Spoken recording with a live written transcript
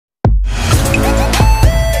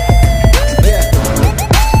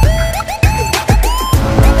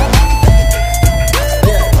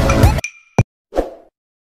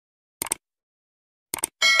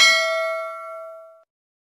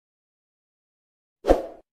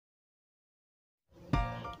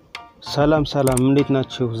ሰላም እንዴት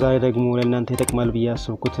ናችሁ? ዛሬ ደግሞ ለእናንተ ይጠቅማል ብዬ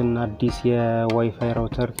ያሰብኩትን አዲስ የዋይፋይ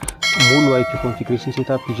ራውተር ሙሉ አይፒ ኮንፊገሬሽን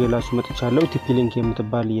ሴትአፕ ይዤላችሁ መጥቻለሁ። ቲፒሊንክ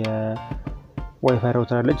የምትባል የዋይፋይ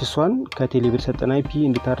ራውተር አለች። እሷን ከቴሌብር ሰጠን አይፒ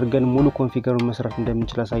እንዴት አድርገን ሙሉ ኮንፊገሩን መስራት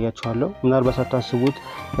እንደምንችል አሳያችኋለሁ። ምናልባት ሳታስቡት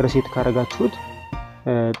ሪሴት ካረጋችሁት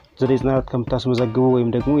 94 ከምታስመዘግቡ ወይም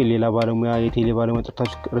ደግሞ የሌላ ባለሙያ የቴሌ ባለሙያ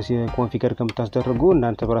ጥርታችሁ ኮንፊገር ከምታስደርጉ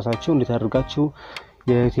እናንተ በራሳችሁ እንዴት አድርጋችሁ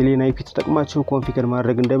የቴሌን አይፒ ተጠቅማችሁ ኮንፊገር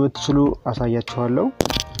ማድረግ እንደምትችሉ አሳያችኋለሁ።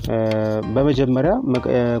 በመጀመሪያ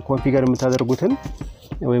ኮንፊገር የምታደርጉትን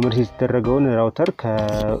ወይም ሪሴት የተደረገውን ራውተር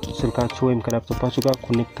ከስልካችሁ ወይም ከላፕቶፓችሁ ጋር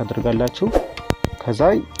ኮኔክት ታደርጋላችሁ። ከዛ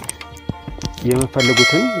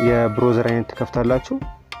የምትፈልጉትን የብራውዘር አይነት ትከፍታላችሁ።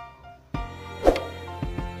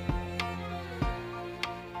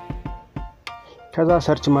 ከዛ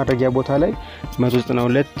ሰርች ማድረጊያ ቦታ ላይ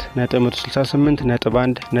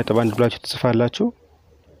 192.168.1.1 ብላችሁ ትጽፋላችሁ።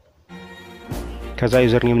 ከዛ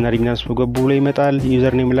ዩዘር ኔም እና አድሚን አስገቡ ብሎ ይመጣል።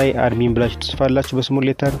 ዩዘር ኔም ላይ አድሚን ብላችሁ ትጽፋላችሁ በስሞል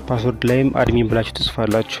ሌተር፣ ፓስወርድ ላይም አድሚን ብላችሁ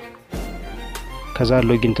ትጽፋላችሁ። ከዛ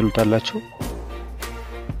ሎጊን ትሉታላችሁ።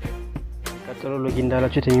 ቀጥሎ ሎጊን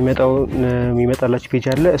እንዳላችሁት የሚመጣላችሁ ፔጅ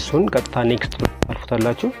አለ። እሱን ቀጥታ ኔክስት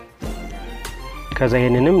ታልፉታላችሁ። ከዛ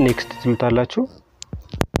ይሄንንም ኔክስት ትሉታላችሁ።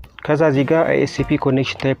 ከዛ እዚህ ጋር ASP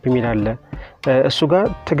ኮኔክሽን ታይፕ ሚል አለ። እሱ ጋር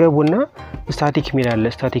ትገቡና ስታቲክ ሚል አለ።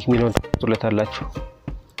 ስታቲክ ሚሉን ትሉታላችሁ።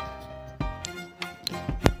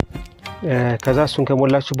 ከዛ እሱን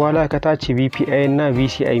ከሞላችሁ በኋላ ከታች VPI እና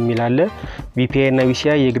VCI ሚል አለ። VPI እና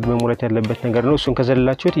VCI የግድ መሞላት ያለበት ነገር ነው። እሱን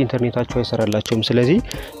ከዘለላችሁት ኢንተርኔታችሁ አይሰራላችሁም። ስለዚህ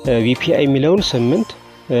VPI ሚለውን 8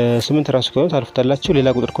 ራሱ ከሆነ ታልፉታላችሁ። ሌላ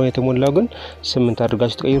ቁጥር ከሆነ የተሞላው ግን 8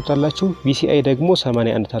 አድርጋችሁ ትቀይሩታላችሁ። VCI ደግሞ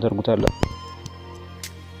 81 ታደርጉታላችሁ።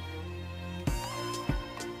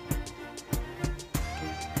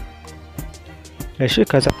 እሺ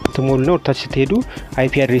ከዛ ተሞሉ ነው ታች ስትሄዱ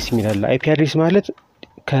IP አድሬስ ሚላል። IP አድሬስ ማለት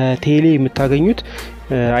ከቴሌ የምታገኙት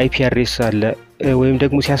IP አድሬስ አለ። ወይም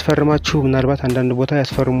ደግሞ ሲያስፈርማችሁ ምናልባት አንዳንድ ቦታ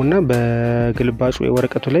ያስፈርሙና በግልባጩ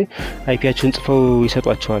ወረቀቱ ላይ አይፒያችሁን ጽፈው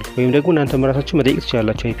ይሰጧቸዋል። ወይም ደግሞ እናንተ መራሳችሁ መጠየቅ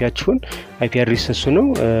ትችላላችሁ አይፒያችሁን። IP አድሬስ እሱ ነው።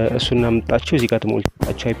 እሱን አምጣችሁ እዚህ ጋር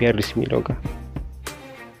ትሞሉታላችሁ IP አድሬስ ሚለው ጋር።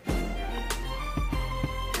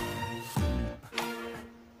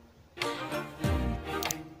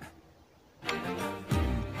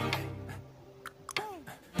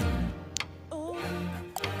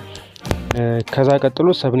 ከዛ ቀጥሎ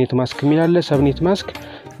ሰብኔት ማስክ ሚላል። ሰብኔት ማስክ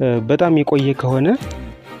በጣም የቆየ ከሆነ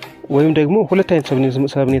ወይም ደግሞ ሁለት አይነት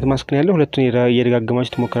ሰብኔት ማስክ ነው ያለው። ሁለቱን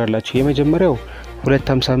እየደጋገማችሁ ትሞክራላችሁ። የመጀመሪያው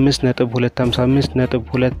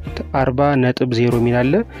 255.255.240.0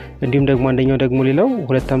 ሚላል። እንዲሁም ደግሞ አንደኛው ደግሞ ሌላው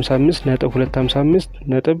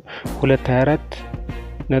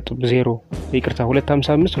 255.255.224.0 ይቅርታ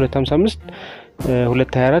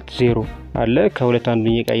 255.254.0 አለ። ከሁለት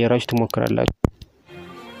አንዱን እየቀየራችሁ ትሞክራላችሁ።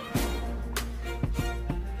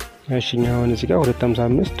 እሺኛው አሁን እዚህ ጋር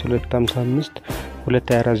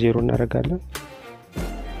 255.240 እናደርጋለን።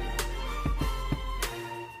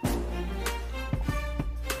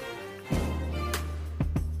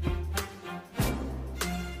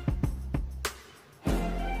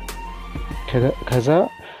 ከዛ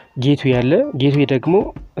ጌትዌይ ያለ ጌትዌይ ደግሞ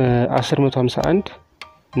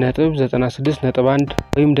 10.151.96.1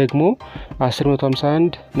 ወይም ደግሞ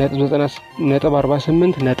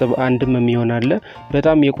 10.151.48.1 የሚሆን አለ።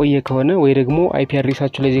 በጣም የቆየ ከሆነ ወይ ደግሞ IP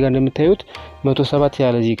አድሬሳችሁ ላይ እዚህ ጋር እንደምታዩት 107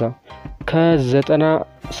 ያለ እዚህ ጋር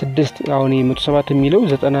ከ96 አሁን 107 የሚለው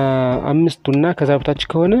 95 እና ከዛ በታች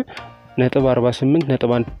ከሆነ .48.1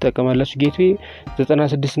 ተጠቀማላችሁ። ጌትዌይ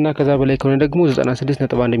 96 እና ከዛ በላይ ከሆነ ደግሞ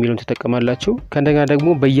 96.1 የሚለውን ተጠቀማላችሁ። ከእንደገና ደግሞ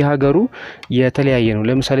በየሀገሩ የተለያየ ነው።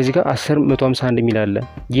 ለምሳሌ እዚህ ጋር 10.151 የሚል አለ።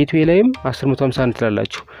 ጌትዌይ ላይም 10.151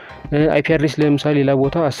 ትላላችሁ። IP አድሬስ ለምሳሌ ሌላ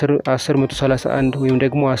ቦታ 10.131 ወይም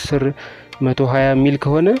ደግሞ 10.120 ሚል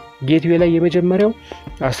ከሆነ ጌትዌይ ላይ የመጀመሪያው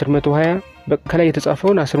 10.120 በከላይ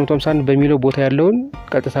የተጻፈውን 10.151 በሚለው ቦታ ያለውን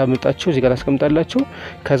ቀጥታ መጣችሁ እዚህ ጋር ታስቀምጣላችሁ።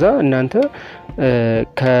 ከዛ እናንተ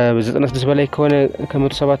ከ96 በላይ ከሆነ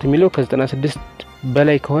ከ107 የሚለው ከ96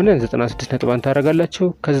 በላይ ከሆነ 96.1 ታደርጋላችሁ።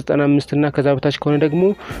 ከ95 እና ከዛ በታች ከሆነ ደግሞ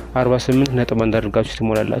 48.1 አድርጋችሁ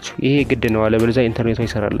ትሞላላችሁ። ይሄ ግድ ነው፣ አለበለዚያ ኢንተርኔቱ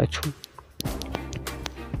አይሰራላችሁ።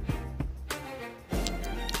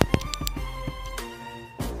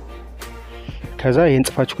 ከዛ ይሄን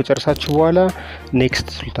ጽፋችሁ ከጨረሳችሁ በኋላ ኔክስት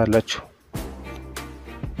ትሉታላችሁ።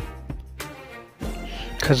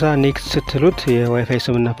 ከዛ ኔክስት ስትሉት የዋይፋይ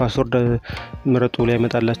ስምና ፓስወርድ ምረጡ ላይ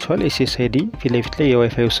ያመጣላችኋል። SSID ፊት ለፊት ላይ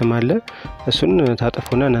የዋይፋዩ ስም አለ። እሱን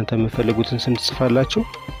ታጠፉና እናንተ የምትፈልጉትን ስም ትጽፋላችሁ።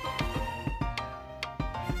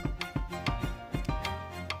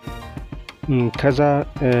 ከዛ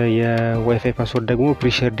የዋይፋይ ፓስወርድ ደግሞ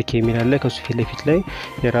ፕሪሼርድ ኪ የሚል አለ ከሱ ፊት ለፊት ላይ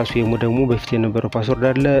የራሱ የሞደሙ በፊት የነበረው ፓስወርድ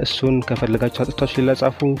አለ እሱን ከፈለጋችሁ አጥታችሁ ሌላ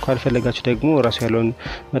ጻፉ ካልፈለጋችሁ ደግሞ ራሱ ያለውን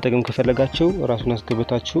መጠቀም ከፈለጋችሁ ራሱን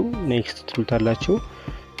አስገብታችሁ ኔክስት ትሉታላችሁ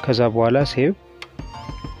ከዛ በኋላ ሴቭ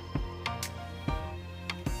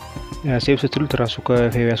ስትሉት ራሱ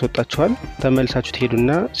ከዋይፋይ ያስወጣችኋል ተመልሳችሁ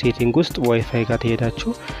ትሄዱና ሴቲንግ ውስጥ ዋይፋይ ጋር ትሄዳችሁ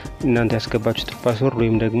እናንተ ያስገባችሁት ፓስወርድ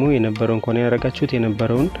ወይም ደግሞ የነበረውን ኮኔ ያረጋችሁት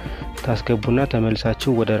የነበረውን ታስገቡና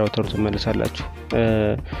ተመልሳችሁ ወደ ራውተሩ ተመልሳላችሁ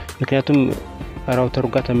ምክንያቱም ራውተሩ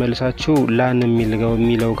ጋር ተመልሳችሁ ላን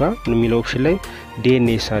የሚለው ኦፕሽን ላይ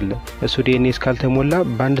ዲኤንኤስ አለ እሱ ዲኤንኤስ ካልተሞላ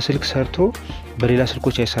በአንድ ስልክ ሰርቶ በሌላ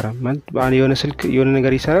ስልኮች አይሰራም ማለት የሆነ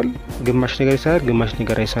ነገር ይሰራል ግማሽ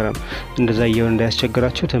ነገር አይሰራም እንደዛ እየሆነ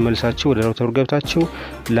እንዳያስቸግራችሁ ተመልሳችሁ ወደ ራውተሩ ገብታችሁ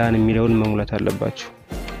ላን የሚለውን መሙላት አለባችሁ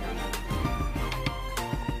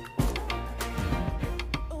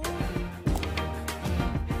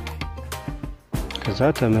ከዛ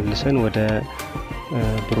ተመልሰን ወደ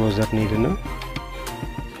ብራውዘር እንሄድና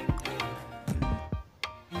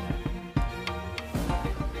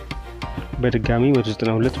በድጋሚ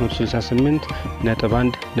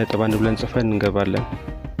 192.168.1 ብለን ጽፈን እንገባለን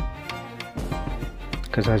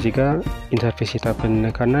ከዛ እዚህ ጋር ኢንተርፌስ ሴትአፕ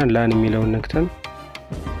እንነካና ላን የሚለውን ነክተን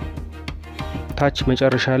ታች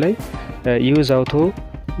መጨረሻ ላይ ዩዝ አውቶ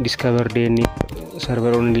ዲስከቨር ዲኤንኤ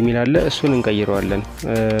ሰርቨር ኦን የሚል አለ እሱን እንቀይረዋለን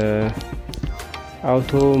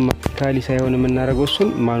አውቶማቲካሊ ሳይሆን የምናደርገው እሱን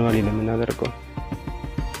ማኑዋሊ ነው የምናደርገው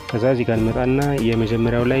ከዛ እዚህ ጋር እንመጣና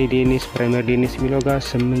የመጀመሪያው ላይ ዲኤንኤስ ፕራይመሪ ዲኤንኤስ የሚለው ጋር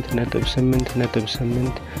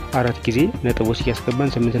 8.8.8 አራት ጊዜ ነጥቦች ያስገባን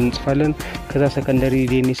 8 እንጽፋለን ከዛ ሰከንደሪ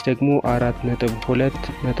ዲኤንኤስ ደግሞ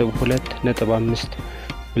 4.2.2.5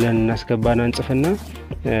 ብለን እናስገባና እንጽፍና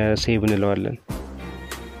ሴቭ እንለዋለን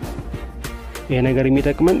ይሄ ነገር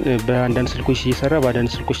የሚጠቅመን በአንዳንድ ስልኮች እየሰራ በአንዳንድ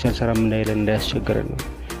ስልኮች ያልሰራም እንዳይለን እንዳያስቸግረን ነው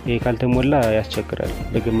ይሄ ካልተሞላ ያስቸግራል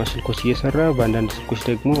በግማሽ ስልኮች እየሰራ በአንዳንድ ስልኮች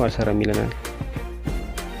ደግሞ አልሰራም ይለናል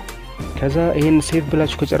ከዛ ይሄን ሴቭ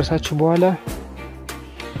ብላችሁ ከጨረሳችሁ በኋላ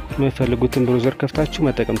የምትፈልጉትን ብራውዘር ከፍታችሁ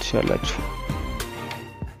መጠቀም ትችላላችሁ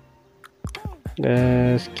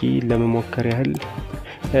እስኪ ለመሞከር ያህል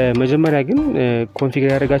መጀመሪያ ግን ኮንፊገር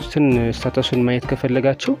ያደረጋችሁትን ስታተሱን ማየት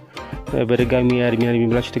ከፈለጋችሁ በድጋሚ አድሚን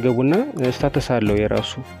ብላችሁ ተገቡና ስታተስ አለው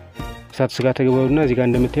የራሱ ስታተስ ጋር ተገቡና እዚህ ጋር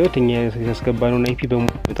እንደምታዩት እኛ ያስገባነውን አይፒ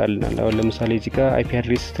በሙሉ ይመጣልናል አሁን ለምሳሌ እዚህ ጋር አይፒ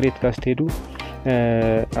አድሬስ ስትሬት ጋር ስትሄዱ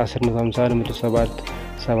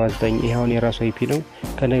 10.150.179 ይሄውን የራሱ አይፒ ነው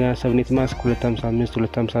ከነጋ ሰብኔት ማስክ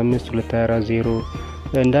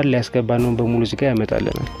 255.255.240 እንዳለ ያስገባነውን በሙሉ እዚህ ጋር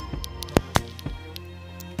ያመጣልናል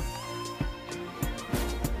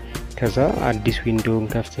ከዛ አዲስ ዊንዶውን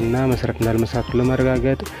ከፍትና መሰረት እንዳልመሳቱ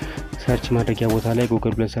ለማረጋገጥ ሰርች ማድረጊያ ቦታ ላይ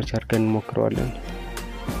ጉግል ብለን ሰርች አድርገን እንሞክረዋለን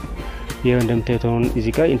ይሄ እንደምታዩት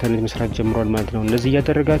እዚህ ጋር ኢንተርኔት መስራት ጀምሯል ማለት ነው እንደዚህ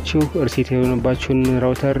ያደረጋችሁ ሪሴት የሆነባችሁን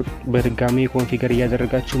ራውተር በድጋሚ ኮንፊገር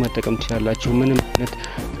ያደረጋችሁ መጠቀም ትችላላችሁ ምንም አይነት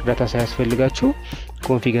እርዳታ ሳያስፈልጋችሁ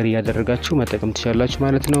ኮንፊገር ያደረጋችሁ መጠቀም ትችላላችሁ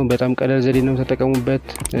ማለት ነው በጣም ቀላል ዘዴ ነው ተጠቀሙበት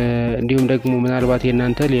እንዲሁም ደግሞ ምናልባት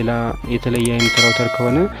የናንተ ሌላ የተለየ አይነት ራውተር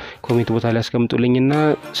ከሆነ ኮሜንት ቦታ ላይ አስቀምጡልኝና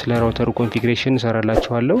ስለ ራውተሩ ኮንፊገሬሽን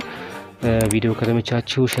እሰራላችኋለሁ ቪዲዮ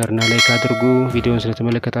ከተመቻችሁ ሼር እና ላይክ አድርጉ ቪዲዮውን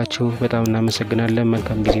ስለተመለከታችሁ በጣም እናመሰግናለን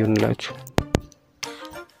መልካም ጊዜ ይሁንላችሁ